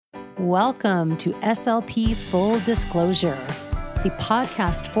Welcome to SLP Full Disclosure, the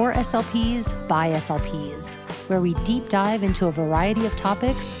podcast for SLPs by SLPs, where we deep dive into a variety of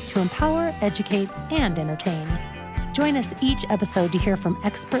topics to empower, educate, and entertain. Join us each episode to hear from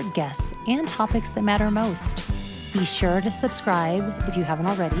expert guests and topics that matter most. Be sure to subscribe if you haven't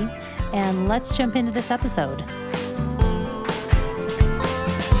already, and let's jump into this episode.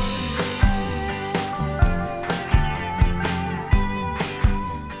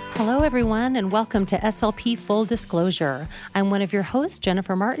 Hello, everyone, and welcome to SLP Full Disclosure. I'm one of your hosts,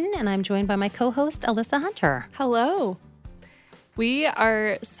 Jennifer Martin, and I'm joined by my co-host, Alyssa Hunter. Hello. We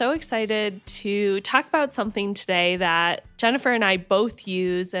are so excited to talk about something today that Jennifer and I both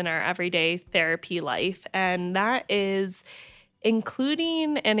use in our everyday therapy life, and that is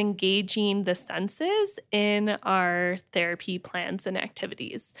including and engaging the senses in our therapy plans and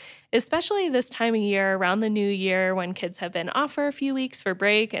activities, especially this time of year around the new year when kids have been off for a few weeks for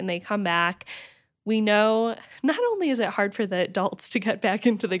break and they come back. We know not only is it hard for the adults to get back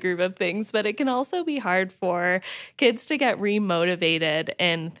into the groove of things, but it can also be hard for kids to get remotivated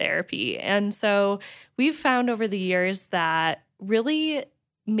in therapy. And so we've found over the years that really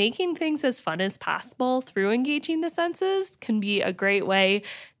making things as fun as possible through engaging the senses can be a great way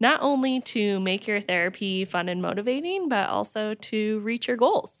not only to make your therapy fun and motivating, but also to reach your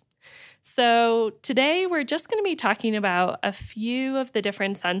goals. So today we're just going to be talking about a few of the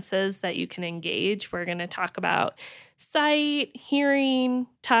different senses that you can engage. We're going to talk about sight, hearing,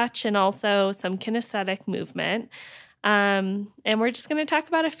 touch, and also some kinesthetic movement. And we're just going to talk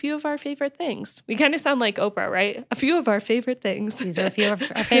about a few of our favorite things. We kind of sound like Oprah, right? A few of our favorite things. These are a few of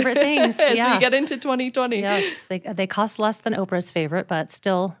our favorite things. As we get into 2020. Yes, they cost less than Oprah's favorite, but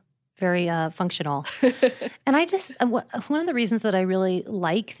still very functional. And I just, one of the reasons that I really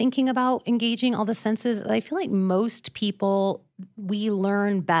like thinking about engaging all the senses, I feel like most people, we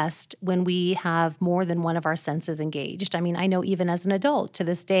learn best when we have more than one of our senses engaged. I mean, I know even as an adult to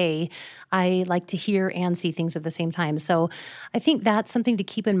this day, I like to hear and see things at the same time. So I think that's something to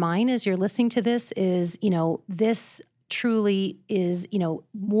keep in mind as you're listening to this is, this truly is,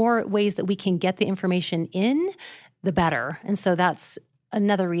 more ways that we can get the information in, the better. And so that's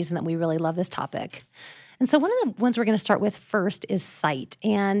another reason that we really love this topic. And so one of the ones we're going to start with first is sight.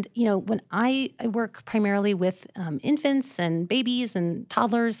 And, when I work primarily with infants and babies and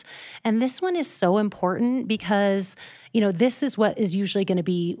toddlers, and this one is so important because, this is what is usually going to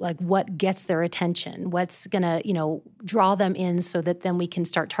be like what gets their attention, what's going to, draw them in so that then we can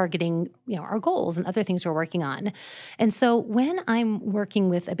start targeting, our goals and other things we're working on. And so when I'm working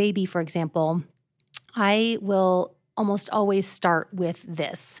with a baby, for example, I will almost always start with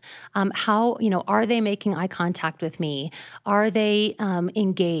this. Are they making eye contact with me? Are they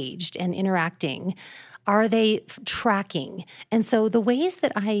engaged and interacting? Are they tracking? And so the ways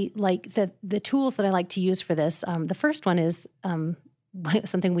that I like, the tools that I like to use for this, the first one is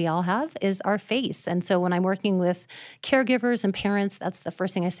something we all have is our face. And so when I'm working with caregivers and parents, that's the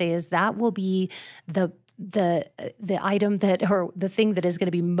first thing I say is that will be the item that, or the thing that is going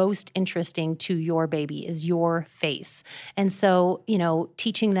to be most interesting to your baby is your face. And so,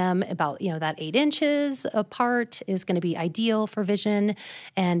 teaching them about, that 8 inches apart is going to be ideal for vision,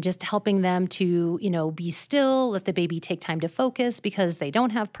 and just helping them to, be still, let the baby take time to focus because they don't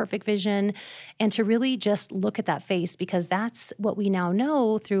have perfect vision, and to really just look at that face, because that's what we now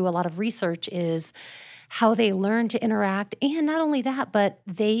know through a lot of research is how they learn to interact. And not only that, but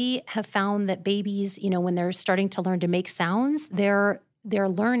they have found that babies, when they're starting to learn to make sounds, they're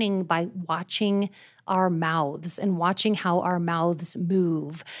learning by watching our mouths and watching how our mouths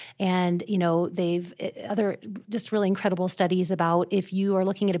move. And, they've other just really incredible studies about if you are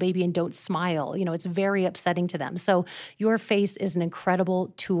looking at a baby and don't smile, it's very upsetting to them. So your face is an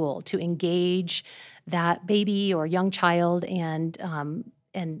incredible tool to engage that baby or young child and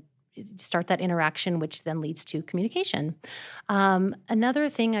start that interaction, which then leads to communication. Another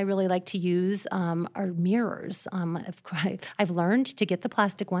thing I really like to use are mirrors. I've learned to get the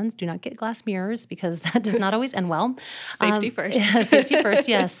plastic ones. Do not get glass mirrors because that does not always end well. Safety first. Safety first,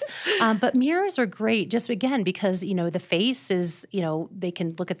 yes. But mirrors are great just, again, because, the face is, they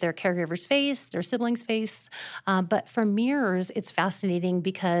can look at their caregiver's face, their sibling's face. But for mirrors, it's fascinating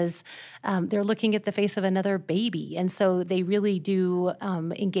because they're looking at the face of another baby. And so they really do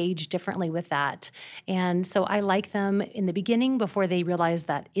engage differently with that. And so I like them in the beginning before they realize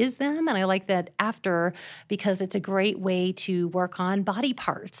that is them. And I like that after because it's a great way to work on body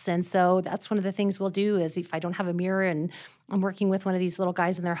parts. And so that's one of the things we'll do is if I don't have a mirror and I'm working with one of these little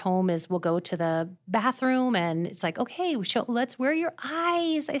guys in their home is we'll go to the bathroom and it's like, okay, where are your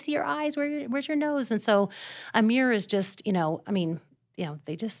eyes? I see your eyes. Where's your nose? And so a mirror is just,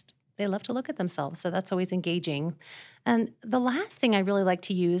 they they love to look at themselves. So that's always engaging. And the last thing I really like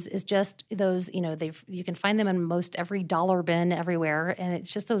to use is just those, you can find them in most every dollar bin everywhere. And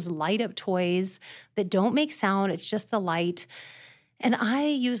it's just those light up toys that don't make sound. It's just the light. And I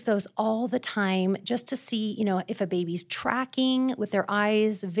use those all the time just to see, if a baby's tracking with their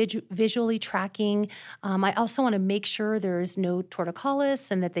eyes, visually tracking. I also want to make sure there's no torticollis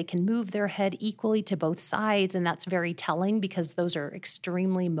and that they can move their head equally to both sides. And that's very telling because those are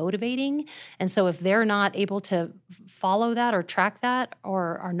extremely motivating. And so if they're not able to follow that or track that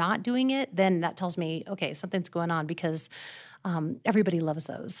or are not doing it, then that tells me, okay, something's going on because everybody loves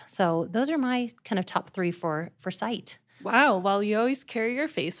those. So those are my kind of top 3 for sight. Wow. Well, you always carry your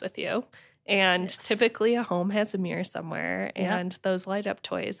face with you. And Yes. typically a home has a mirror somewhere. Yep. And those light up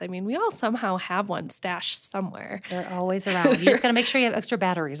toys, I mean, we all somehow have one stashed somewhere. They're always around. You just got to make sure you have extra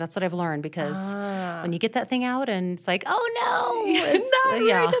batteries. That's what I've learned because when you get that thing out and it's like, oh no, it's not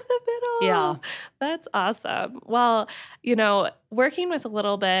right in the middle. Yeah. That's awesome. Well, working with a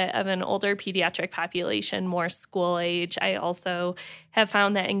little bit of an older pediatric population, more school age, I also have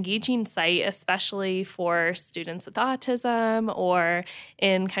found that engaging sight, especially for students with autism or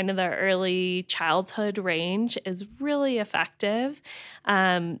in kind of the early childhood range, is really effective.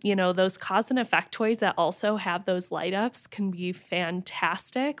 Those cause and effect toys that also have those light ups can be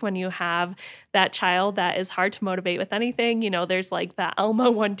fantastic when you have that child that is hard to motivate with anything. There's like the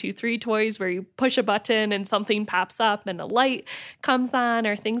Elmo 1, 2, 3 toys where you push a button and something pops up and a light comes on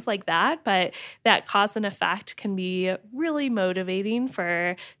or things like that. But that cause and effect can be really motivating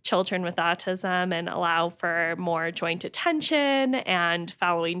for children with autism and allow for more joint attention and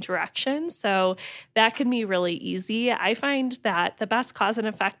following directions. So that can be really easy. I find that the best cause and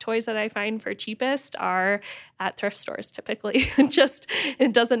effect toys that I find for cheapest are at thrift stores typically.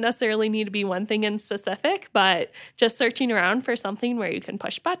 It doesn't necessarily need to be one thing in specific, but just searching around for something where you can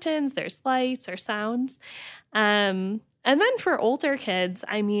push buttons, there's lights or sounds. And then for older kids,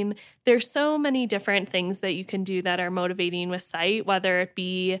 I mean, there's so many different things that you can do that are motivating with sight, whether it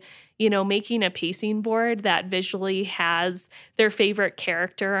be, making a pacing board that visually has their favorite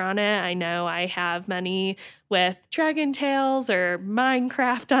character on it. I know I have many with Dragon Tales or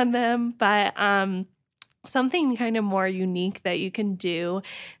Minecraft on them, but something kind of more unique that you can do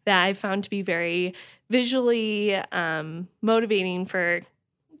that I found to be very visually motivating for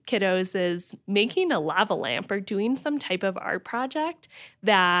kiddos is making a lava lamp or doing some type of art project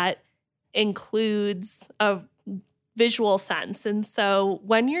that includes a visual sense. And so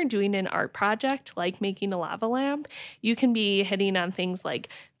when you're doing an art project like making a lava lamp, you can be hitting on things like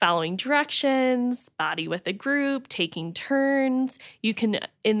following directions, body with a group, taking turns. You can,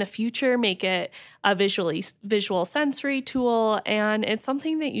 in the future, make it a visual sensory tool, and it's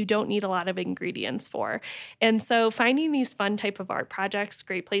something that you don't need a lot of ingredients for. And so finding these fun type of art projects,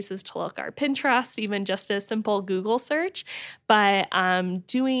 great places to look are Pinterest, even just a simple Google search, but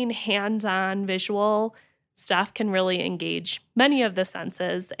doing hands-on visual stuff can really engage many of the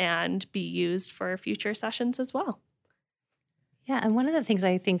senses and be used for future sessions as well. Yeah, and one of the things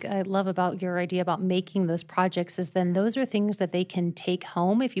I think I love about your idea about making those projects is then those are things that they can take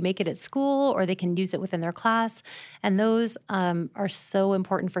home if you make it at school or they can use it within their class. And those are so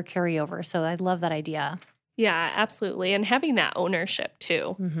important for carryover. So I love that idea. Yeah, absolutely. And having that ownership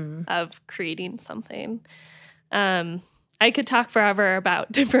too of creating something. I could talk forever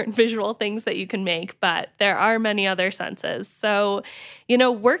about different visual things that you can make, but there are many other senses. So,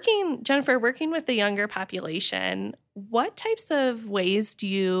 Jennifer, working with the younger population, what types of ways do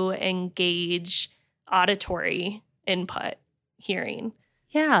you engage auditory input, hearing?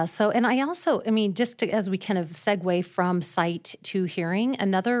 Yeah. So, and as we kind of segue from sight to hearing,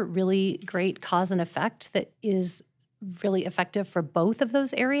 another really great cause and effect that is really effective for both of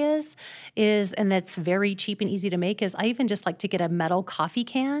those areas and that's very cheap and easy to make, is I even just like to get a metal coffee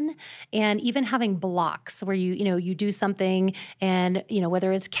can and even having blocks where you do something and,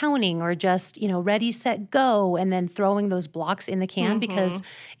 whether it's counting or just, ready, set, go, and then throwing those blocks in the can because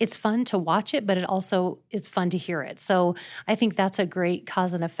it's fun to watch it, but it also is fun to hear it. So I think that's a great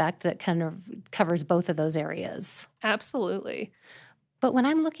cause and effect that kind of covers both of those areas. Absolutely. But when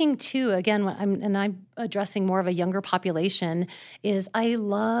I'm looking too, again, I'm addressing more of a younger population, is I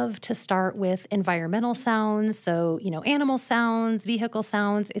love to start with environmental sounds. So, animal sounds, vehicle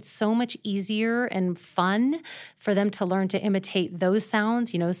sounds. It's so much easier and fun for them to learn to imitate those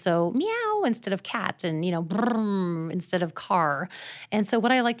sounds, so meow instead of cat and, brum instead of car. And so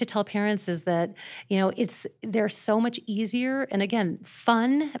what I like to tell parents is that, they're so much easier and again,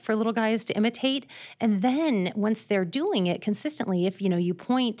 fun for little guys to imitate. And then once they're doing it consistently, if, you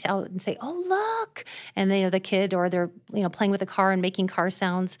point out and say, "Oh, look," and the kid, or they're playing with a car and making car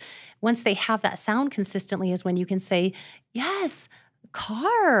sounds. Once they have that sound consistently, is when you can say, "Yes,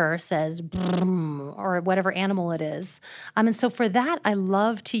 car says brum," or whatever animal it is. And so for that, I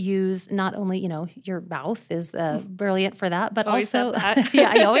love to use not only, your mouth is brilliant for that, but Always also, have that.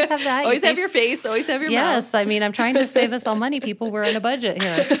 yeah, I always have that. Always have your face, always have your mouth. Yes. I mean, I'm trying to save us all money, people. We're in a budget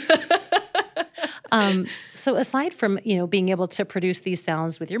here. So aside from, being able to produce these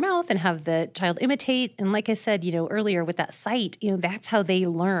sounds with your mouth and have the child imitate, and like I said, earlier with that sight, that's how they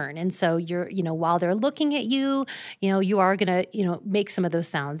learn. And so you're, while they're looking at you, you are going to, make some of those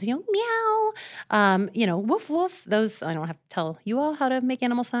sounds, meow, woof, woof. Those, I don't have to tell you all how to make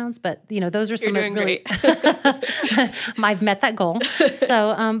animal sounds, but, those are some You're doing really, great. I've met that goal.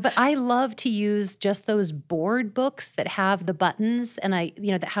 So, but I love to use just those board books that have the buttons and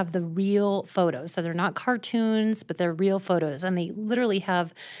that have the real photos. So they're not cartoons, but they're real photos. And they literally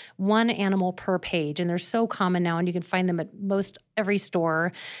have one animal per page. And they're so common now, and you can find them at most every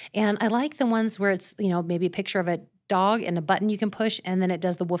store. And I like the ones where it's, maybe a picture of a dog and a button you can push, and then it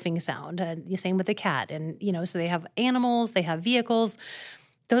does the woofing sound. The same with the cat. And, so they have animals, they have vehicles.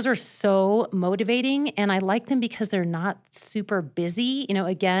 Those are so motivating, and I like them because they're not super busy.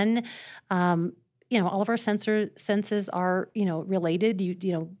 Again, all of our senses are, related.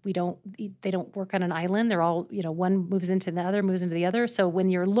 They don't work on an island. They're all, one moves into the other, moves into the other. So when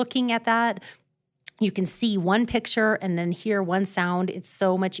you're looking at that, you can see one picture and then hear one sound. It's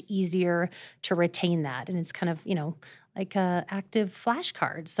so much easier to retain that. And it's kind of, like active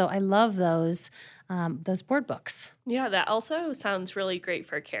flashcards. So I love those board books. Yeah, that also sounds really great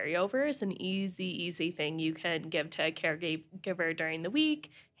for carryovers. An easy thing you can give to a caregiver during the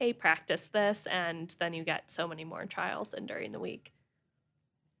week. Hey, practice this, and then you get so many more trials in during the week.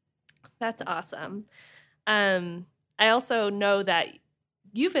 That's awesome. I also know that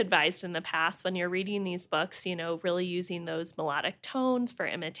you've advised in the past when you're reading these books, really using those melodic tones for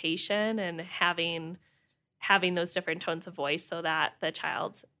imitation and having those different tones of voice so that the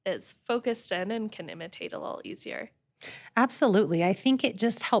child is focused in and can imitate a little easier. Absolutely. I think it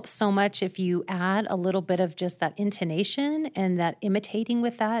just helps so much if you add a little bit of just that intonation and that imitating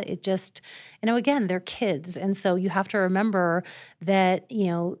with that. It just, again, they're kids. And so you have to remember that,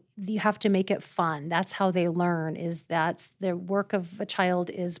 you have to make it fun. That's how they learn, that's the work of a child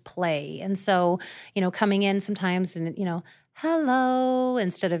is play. And so, coming in sometimes and, hello,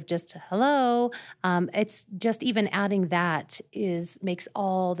 instead of just hello, it's just even adding that makes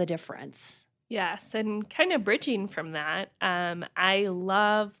all the difference. Yes, and kind of bridging from that, I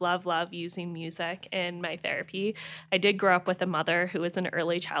love using music in my therapy. I did grow up with a mother who was an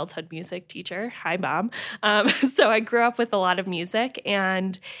early childhood music teacher. Hi, Mom. So I grew up with a lot of music,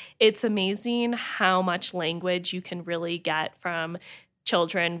 and it's amazing how much language you can really get from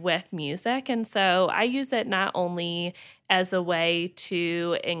children with music. And so I use it not only as a way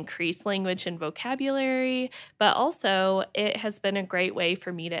to increase language and vocabulary, but also it has been a great way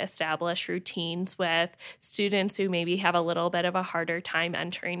for me to establish routines with students who maybe have a little bit of a harder time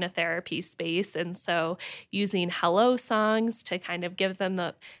entering a therapy space. And so using hello songs to kind of give them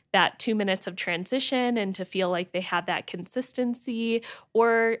that 2 minutes of transition and to feel like they have that consistency,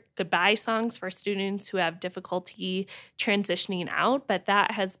 or goodbye songs for students who have difficulty transitioning out. But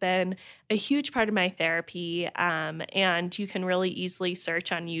that has been a huge part of my therapy. And you can really easily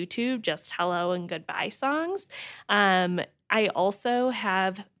search on YouTube just hello and goodbye songs. I also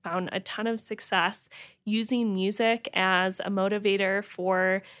have found a ton of success using music as a motivator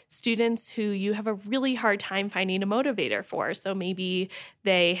for students who you have a really hard time finding a motivator for. So maybe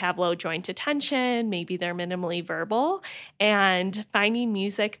they have low joint attention, maybe they're minimally verbal, and finding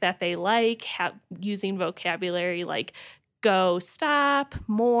music that they like, using vocabulary like go, stop,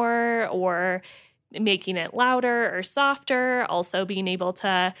 more, or making it louder or softer. Also being able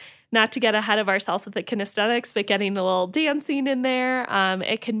to, not to get ahead of ourselves with the kinesthetics, but getting a little dancing in there.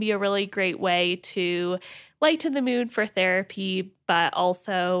 It can be a really great way to lighten the mood for therapy, but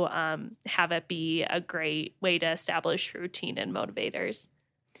also have it be a great way to establish routine and motivators.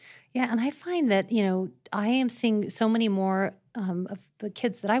 Yeah, and I find that, I am seeing so many more of the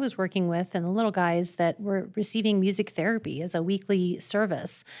kids that I was working with and the little guys that were receiving music therapy as a weekly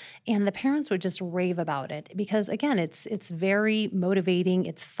service. And the parents would just rave about it because, again, it's very motivating,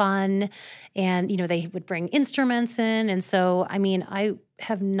 it's fun, and, they would bring instruments in. And so, I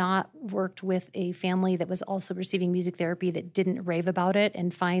have not worked with a family that was also receiving music therapy that didn't rave about it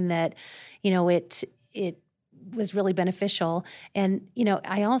and find that, it was really beneficial. And,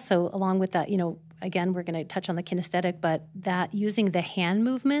 I also, along with that, again, we're going to touch on the kinesthetic, but that using the hand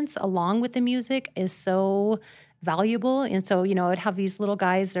movements along with the music is so valuable. And so, I would have these little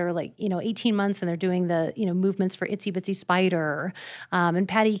guys that are like, 18 months and they're doing the, movements for Itsy Bitsy Spider and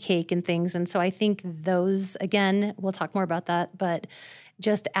Patty Cake and things. And so I think those, again, we'll talk more about that, but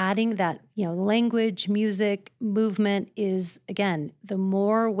just adding that, language, music, movement is, again, the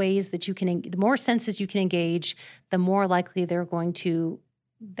more ways that the more senses you can engage, the more likely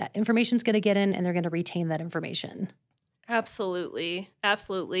that information's going to get in and they're going to retain that information. Absolutely.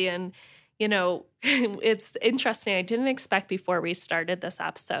 Absolutely. And, it's interesting. I didn't expect before we started this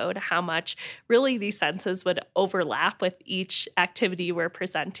episode how much really these senses would overlap with each activity we're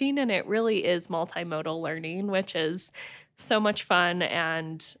presenting. And it really is multimodal learning, which is so much fun.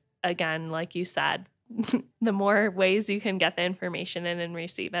 And again, like you said, the more ways you can get the information in and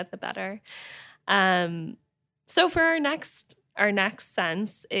receive it, the better. So for our next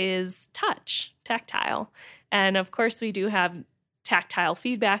sense is touch, tactile. And of course, we do have tactile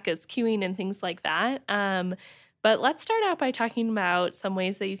feedback as cueing and things like that. But let's start out by talking about some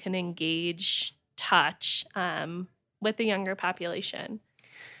ways that you can engage touch with the younger population.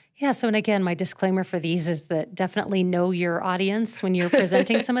 Yeah. So, and again, my disclaimer for these is that definitely know your audience when you're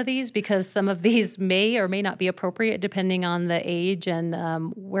presenting some of these, because some of these may or may not be appropriate depending on the age and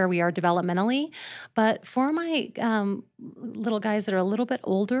where we are developmentally. But for my little guys that are a little bit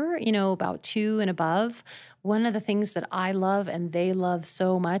older, about 2 and above, one of the things that I love and they love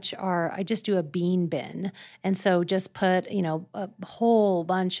so much I just do a bean bin. And so just put, a whole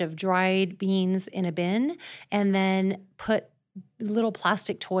bunch of dried beans in a bin and then put little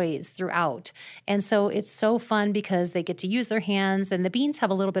plastic toys throughout. And so it's so fun because they get to use their hands, and the beans have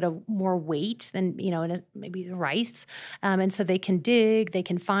a little bit of more weight than, maybe the rice. And so they can dig, they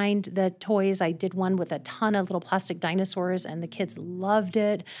can find the toys. I did one with a ton of little plastic dinosaurs and the kids loved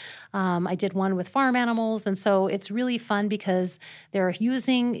it. I did one with farm animals. And so it's really fun because they're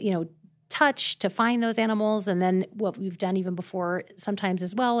using, touch to find those animals. And then what we've done even before sometimes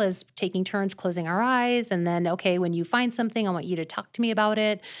as well is taking turns closing our eyes. And then, okay, when you find something, I want you to talk to me about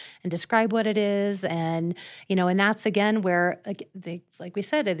it and describe what it is. And, and that's again where, like we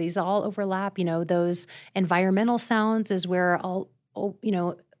said, these all overlap. Those environmental sounds is where I'll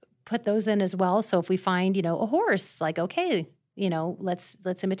put those in as well. So if we find, a horse, like, okay,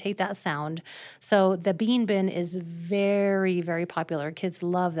 let's imitate that sound. So the bean bin is very, very popular. Kids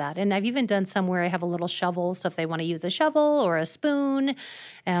love that. And I've even done some where I have a little shovel. So if they want to use a shovel or a spoon,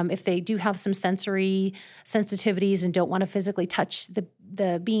 if they do have some sensory sensitivities and don't want to physically touch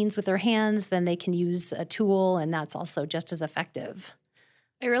the beans with their hands, then they can use a tool, and that's also just as effective.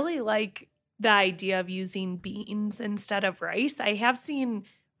 I really like the idea of using beans instead of rice. I have seen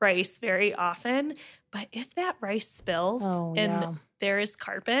rice very often, but if that rice spills there is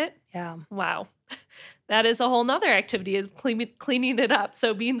carpet, wow, that is a whole nother activity, is cleaning it up.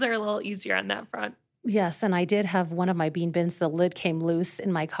 So beans are a little easier on that front. Yes, and I did have one of my bean bins, the lid came loose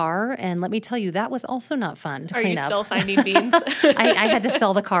in my car, and let me tell you, that was also not fun to clean up. Are you still finding beans? I had to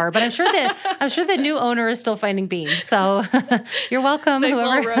sell the car, but I'm sure the new owner is still finding beans. So you're welcome. Nice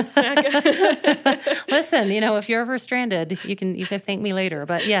little road snack. Listen, if you're ever stranded, you can thank me later.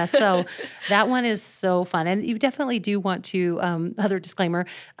 But yes, so that one is so fun, and you definitely do want to. Other disclaimer: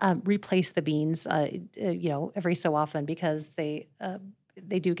 replace the beans, every so often, because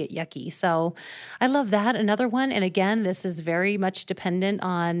they do get yucky. So I love that. Another one, and again, this is very much dependent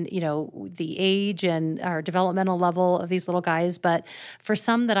on, the age and our developmental level of these little guys. But for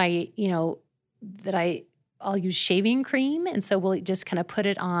some that I'll use shaving cream. And so we'll just kind of put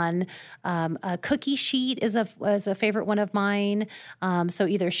it on a cookie sheet is a favorite one of mine. So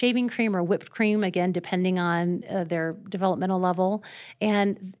either shaving cream or whipped cream, again, depending on their developmental level.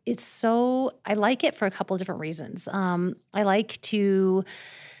 And I like it for a couple of different reasons. I like to,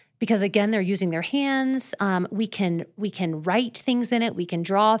 because again, they're using their hands. We can write things in it. We can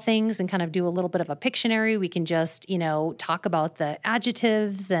draw things and kind of do a little bit of a Pictionary. We can just, talk about the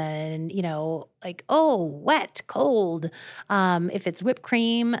adjectives and, like, oh, wet, cold. If it's whipped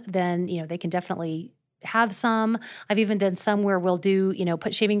cream, then, they can definitely have some. I've even done some where we'll do,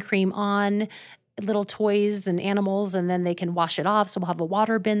 put shaving cream on little toys and animals, and then they can wash it off. So we'll have a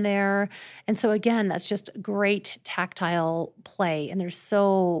water bin there. And so again, that's just great tactile play. And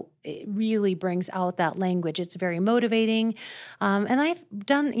it really brings out that language. It's very motivating. And I've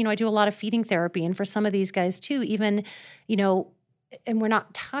done, I do a lot of feeding therapy. And for some of these guys too, even, and we're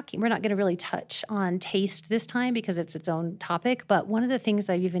not going to really touch on taste this time because it's its own topic. But one of the things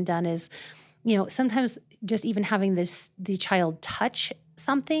I've even done is, sometimes just even having the child touch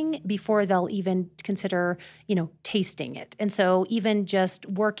something before they'll even consider, tasting it. And so even just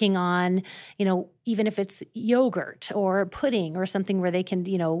working on, even if it's yogurt or pudding or something where they can,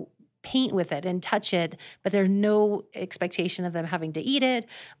 paint with it and touch it, but there's no expectation of them having to eat it.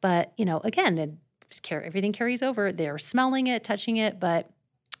 But, again, everything carries over. They're smelling it, touching it, but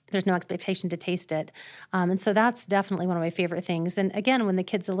there's no expectation to taste it. And so that's definitely one of my favorite things. And again, when the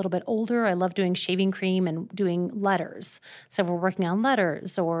kid's a little bit older, I love doing shaving cream and doing letters. So if we're working on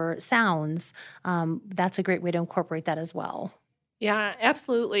letters or sounds, that's a great way to incorporate that as well. Yeah,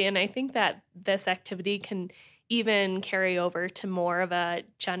 absolutely. And I think that this activity can even carry over to more of a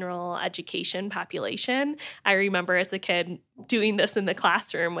general education population. I remember as a kid doing this in the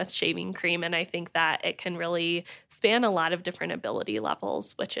classroom with shaving cream, and I think that it can really span a lot of different ability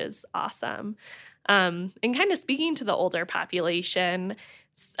levels, which is awesome. And kind of speaking to the older population,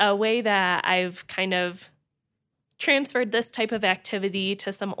 a way that I've kind of transferred this type of activity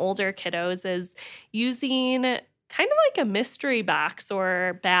to some older kiddos is using kind of like a mystery box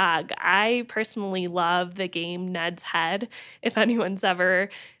or bag. I personally love the game Ned's Head. If anyone's ever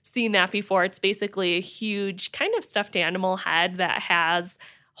seen that before, it's basically a huge kind of stuffed animal head that has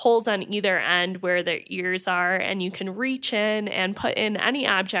holes on either end where their ears are, and you can reach in and put in any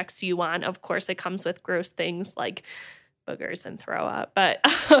objects you want. Of course, it comes with gross things like boogers and throw up, but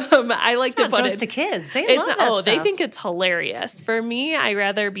I like to put it to kids. They love that stuff. They think it's hilarious. For me, I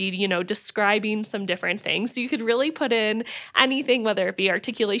rather be, describing some different things. So you could really put in anything, whether it be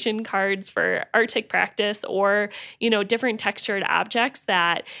articulation cards for Arctic practice or, different textured objects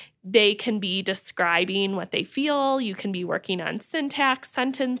that they can be describing what they feel. You can be working on syntax,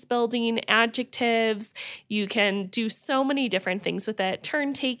 sentence building, adjectives. You can do so many different things with it,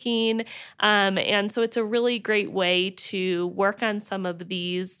 turn taking. And so it's a really great way to work on some of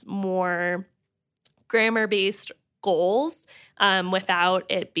these more grammar-based goals without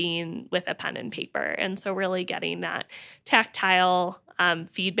it being with a pen and paper. And so really getting that tactile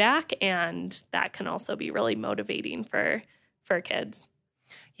feedback, and that can also be really motivating for kids.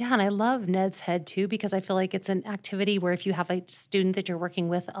 Yeah, and I love Ned's Head too, because I feel like it's an activity where if you have a student that you're working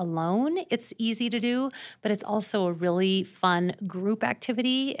with alone, it's easy to do, but it's also a really fun group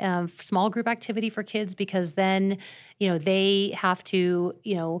activity, small group activity for kids, because then, they have to,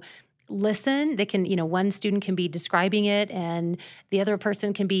 listen. They can, one student can be describing it, and the other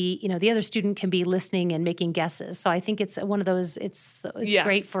person can be, the other student can be listening and making guesses. So I think it's one of those, it's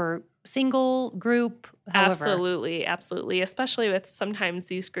great for single, group, however. Absolutely. Especially with sometimes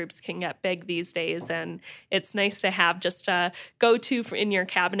these groups can get big these days, and it's nice to have just a go-to in your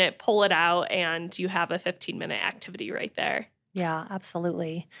cabinet, pull it out, and you have a 15-minute activity right there. Yeah,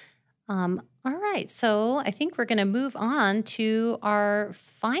 absolutely. All right. So I think we're going to move on to our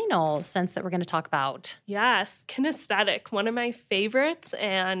final sense that we're going to talk about. Yes, kinesthetic, one of my favorites,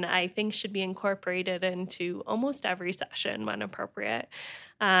 and I think should be incorporated into almost every session when appropriate.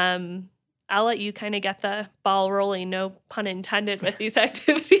 I'll let you kind of get the ball rolling, no pun intended, with these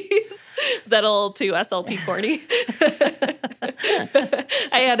activities. Is that a little too SLP corny?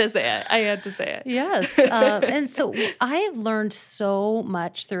 I had to say it. Yes. And so I have learned so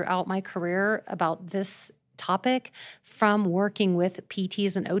much throughout my career about this topic from working with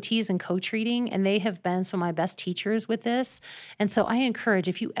PTs and OTs and co-treating, and they have been some of my best teachers with this. And so I encourage,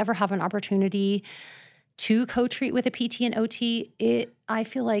 if you ever have an opportunity to co-treat with a PT and OT, I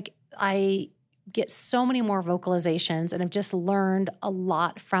feel like I get so many more vocalizations and have just learned a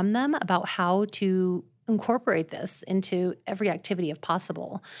lot from them about how to incorporate this into every activity if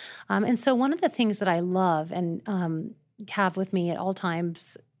possible. And so one of the things that I love and have with me at all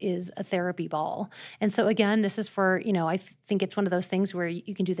times is a therapy ball. And so again, this is for, I think it's one of those things where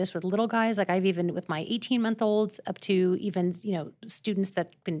you can do this with little guys. Like I've even with my 18-month-olds up to even, students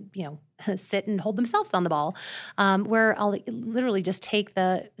that can, sit and hold themselves on the ball, where I'll literally just take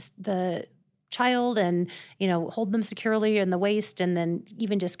the child and, hold them securely in the waist, and then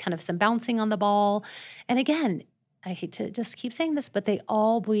even just kind of some bouncing on the ball. And again, I hate to just keep saying this, but they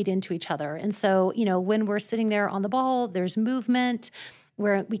all bleed into each other. And so, when we're sitting there on the ball, there's movement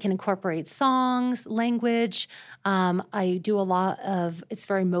where we can incorporate songs, language. I do a lot of, it's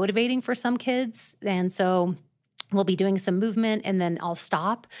very motivating for some kids. And so we'll be doing some movement and then I'll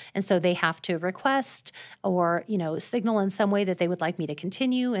stop. And so they have to request or, signal in some way that they would like me to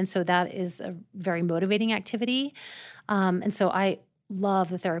continue. And so that is a very motivating activity. And so I love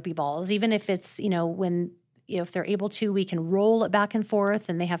the therapy balls, even if it's, if they're able to, we can roll it back and forth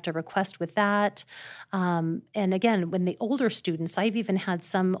and they have to request with that. And again, when the older students, I've even had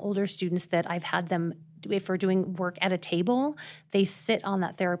some older students that I've had them, if we're doing work at a table, they sit on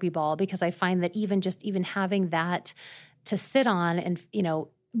that therapy ball, because I find that even having that to sit on and,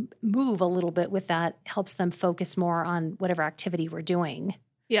 move a little bit with that helps them focus more on whatever activity we're doing.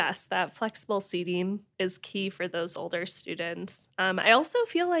 Yes, that flexible seating is key for those older students. I also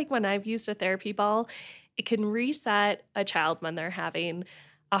feel like when I've used a therapy ball, it can reset a child when they're having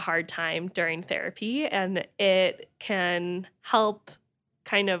a hard time during therapy, and it can help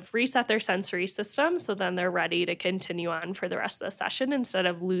kind of reset their sensory system so then they're ready to continue on for the rest of the session instead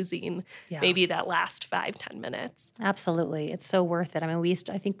of losing Yeah. maybe that last 5-10 minutes. Absolutely. It's so worth it. I mean,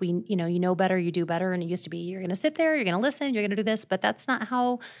 I think you know better, you do better. And it used to be, you're going to sit there, you're going to listen, you're going to do this, but that's not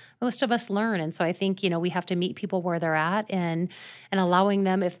how most of us learn. And so I think, we have to meet people where they're at and allowing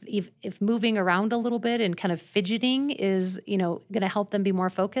them, if moving around a little bit and kind of fidgeting is, going to help them be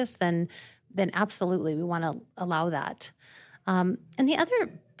more focused, then absolutely we want to allow that. And the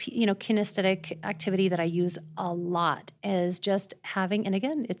other, kinesthetic activity that I use a lot is just having, and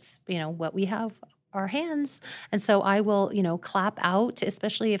again, it's, what we have, our hands. And so I will, clap out,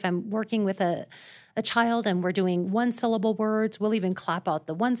 especially if I'm working with a child and we're doing one syllable words, we'll even clap out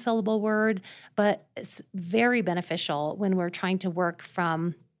the one syllable word. But it's very beneficial when we're trying to work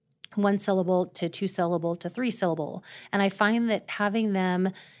from one syllable to two syllable to three syllable. And I find that having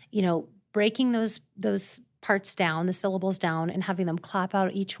them, breaking those parts down, the syllables down, and having them clap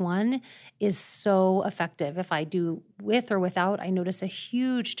out each one is so effective. If I do with or without, I notice a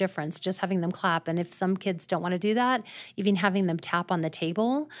huge difference just having them clap. And if some kids don't want to do that, even having them tap on the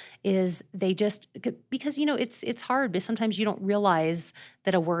table because it's hard, but sometimes you don't realize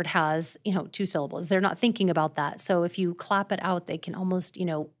that a word has, two syllables. They're not thinking about that. So if you clap it out, they can almost,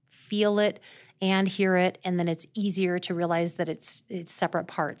 feel it and hear it. And then it's easier to realize that it's separate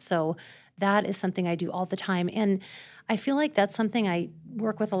parts. So that is something I do all the time. And I feel like that's something I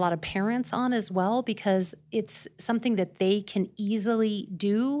work with a lot of parents on as well, because it's something that they can easily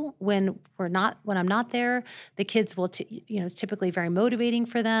do when I'm not there. The kids will, it's typically very motivating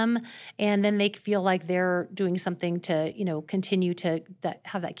for them. And then they feel like they're doing something to, continue to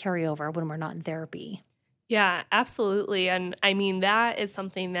have that carryover when we're not in therapy. Yeah, absolutely. And I mean, that is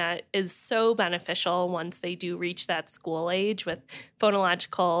something that is so beneficial once they do reach that school age with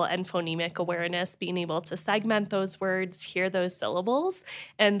phonological and phonemic awareness, being able to segment those words, hear those syllables.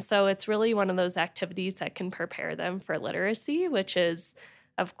 And so it's really one of those activities that can prepare them for literacy, which is,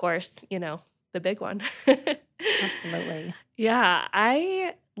 of course, the big one. Absolutely. Yeah,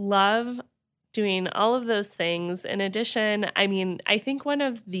 I love doing all of those things. In addition, I mean, I think one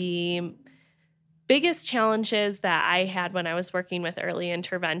of the biggest challenges that I had when I was working with early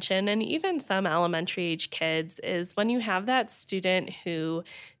intervention and even some elementary age kids is when you have that student who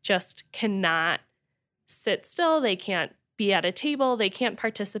just cannot sit still, they can't be at a table, they can't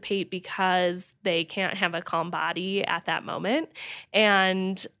participate because they can't have a calm body at that moment.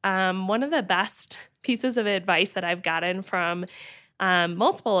 And one of the best pieces of advice that I've gotten from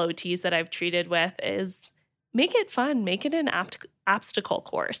multiple OTs that I've treated with is make it fun, make it an obstacle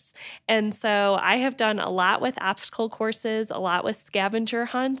course. And so I have done a lot with obstacle courses, a lot with scavenger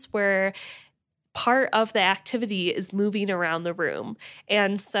hunts, where part of the activity is moving around the room.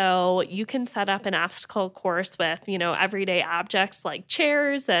 And so you can set up an obstacle course with, everyday objects like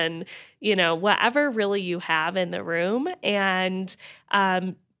chairs and, whatever really you have in the room. And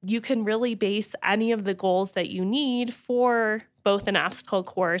you can really base any of the goals that you need for both an obstacle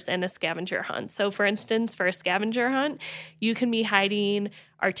course and a scavenger hunt. So for instance, for a scavenger hunt, you can be hiding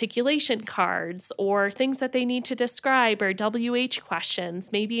articulation cards or things that they need to describe or WH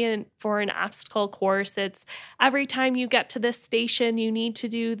questions. Maybe for an obstacle course, it's every time you get to this station, you need to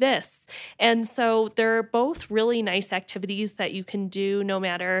do this. And so they're both really nice activities that you can do no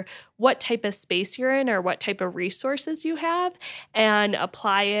matter what type of space you're in or what type of resources you have, and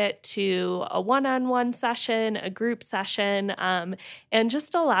apply it to a one-on-one session, a group session, and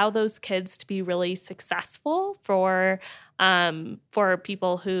just allow those kids to be really successful for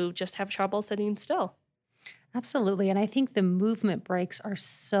people who just have trouble sitting still. Absolutely. And I think the movement breaks are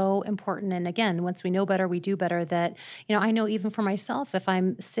so important. And again, once we know better, we do better. That, I know even for myself, if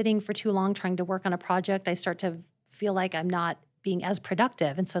I'm sitting for too long trying to work on a project, I start to feel like I'm not being as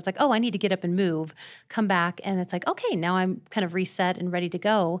productive. And so it's like, oh, I need to get up and move, come back. And it's like, okay, now I'm kind of reset and ready to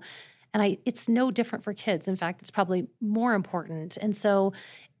go. And it's no different for kids. In fact, it's probably more important. And so,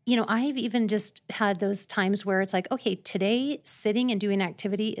 I've even just had those times where it's like, okay, today sitting and doing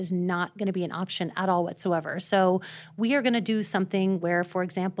activity is not going to be an option at all whatsoever. So we are going to do something where, for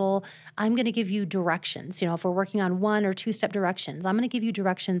example, I'm going to give you directions. If we're working on 1 or 2 step directions, I'm going to give you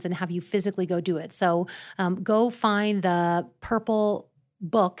directions and have you physically go do it. So go find the purple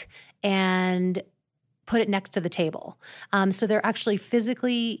book and put it next to the table. So they're actually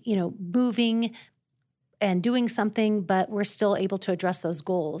physically, moving and doing something, but we're still able to address those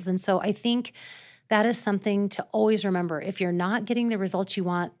goals. And so I think that is something to always remember. If you're not getting the results you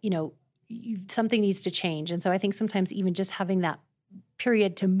want, something needs to change. And so I think sometimes even just having that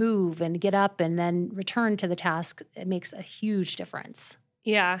period to move and get up and then return to the task, it makes a huge difference.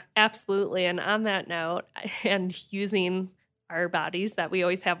 Yeah, absolutely. And on that note, and using our bodies that we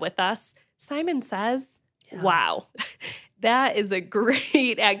always have with us, Simon Says, wow, that is a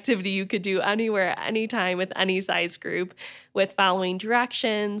great activity you could do anywhere, anytime with any size group, with following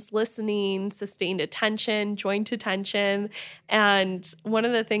directions, listening, sustained attention, joint attention. And one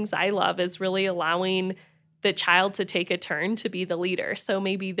of the things I love is really allowing the child to take a turn to be the leader. So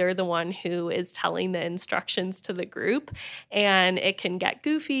maybe they're the one who is telling the instructions to the group, and it can get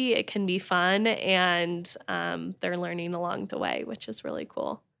goofy, it can be fun, and they're learning along the way, which is really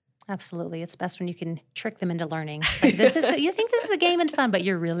cool. Absolutely. It's best when you can trick them into learning. Like, you think this is a game and fun, but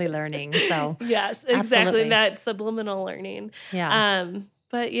you're really learning. So yes, exactly. Absolutely. That subliminal learning. Yeah.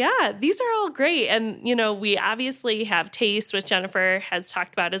 But yeah, these are all great. And, we obviously have taste, which Jennifer has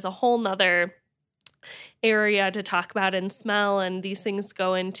talked about as a whole nother area to talk about, and smell, and these things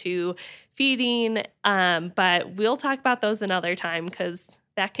go into feeding. But we'll talk about those another time because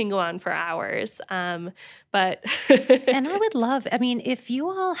that can go on for hours. But and I would love, if you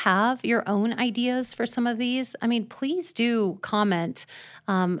all have your own ideas for some of these, please do comment,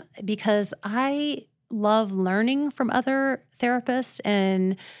 because I love learning from other therapists,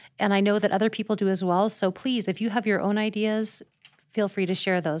 and I know that other people do as well. So please, if you have your own ideas, feel free to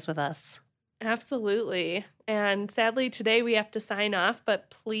share those with us. Absolutely. And sadly, today we have to sign off, but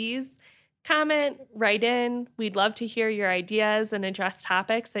please comment, write in. We'd love to hear your ideas and address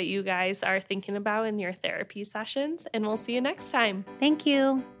topics that you guys are thinking about in your therapy sessions. And we'll see you next time. Thank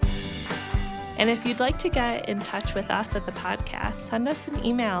you. And if you'd like to get in touch with us at the podcast, send us an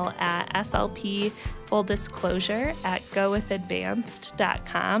email at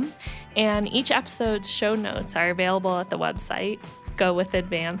slpfulldisclosure@gowithadvanced.com. And each episode's show notes are available at the website,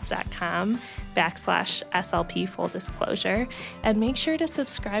 gowithadvanced.com/SLP full disclosure. And make sure to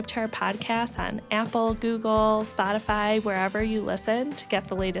subscribe to our podcast on Apple, Google, Spotify, wherever you listen, to get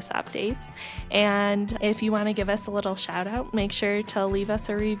the latest updates. And if you want to give us a little shout out, make sure to leave us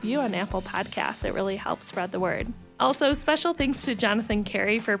a review on Apple Podcasts. It really helps spread the word. Also, special thanks to Jonathan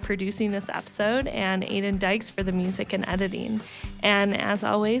Carey for producing this episode, and Aiden Dykes for the music and editing. And as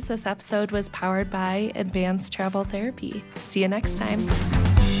always, this episode was powered by Advanced Travel Therapy. See you next time.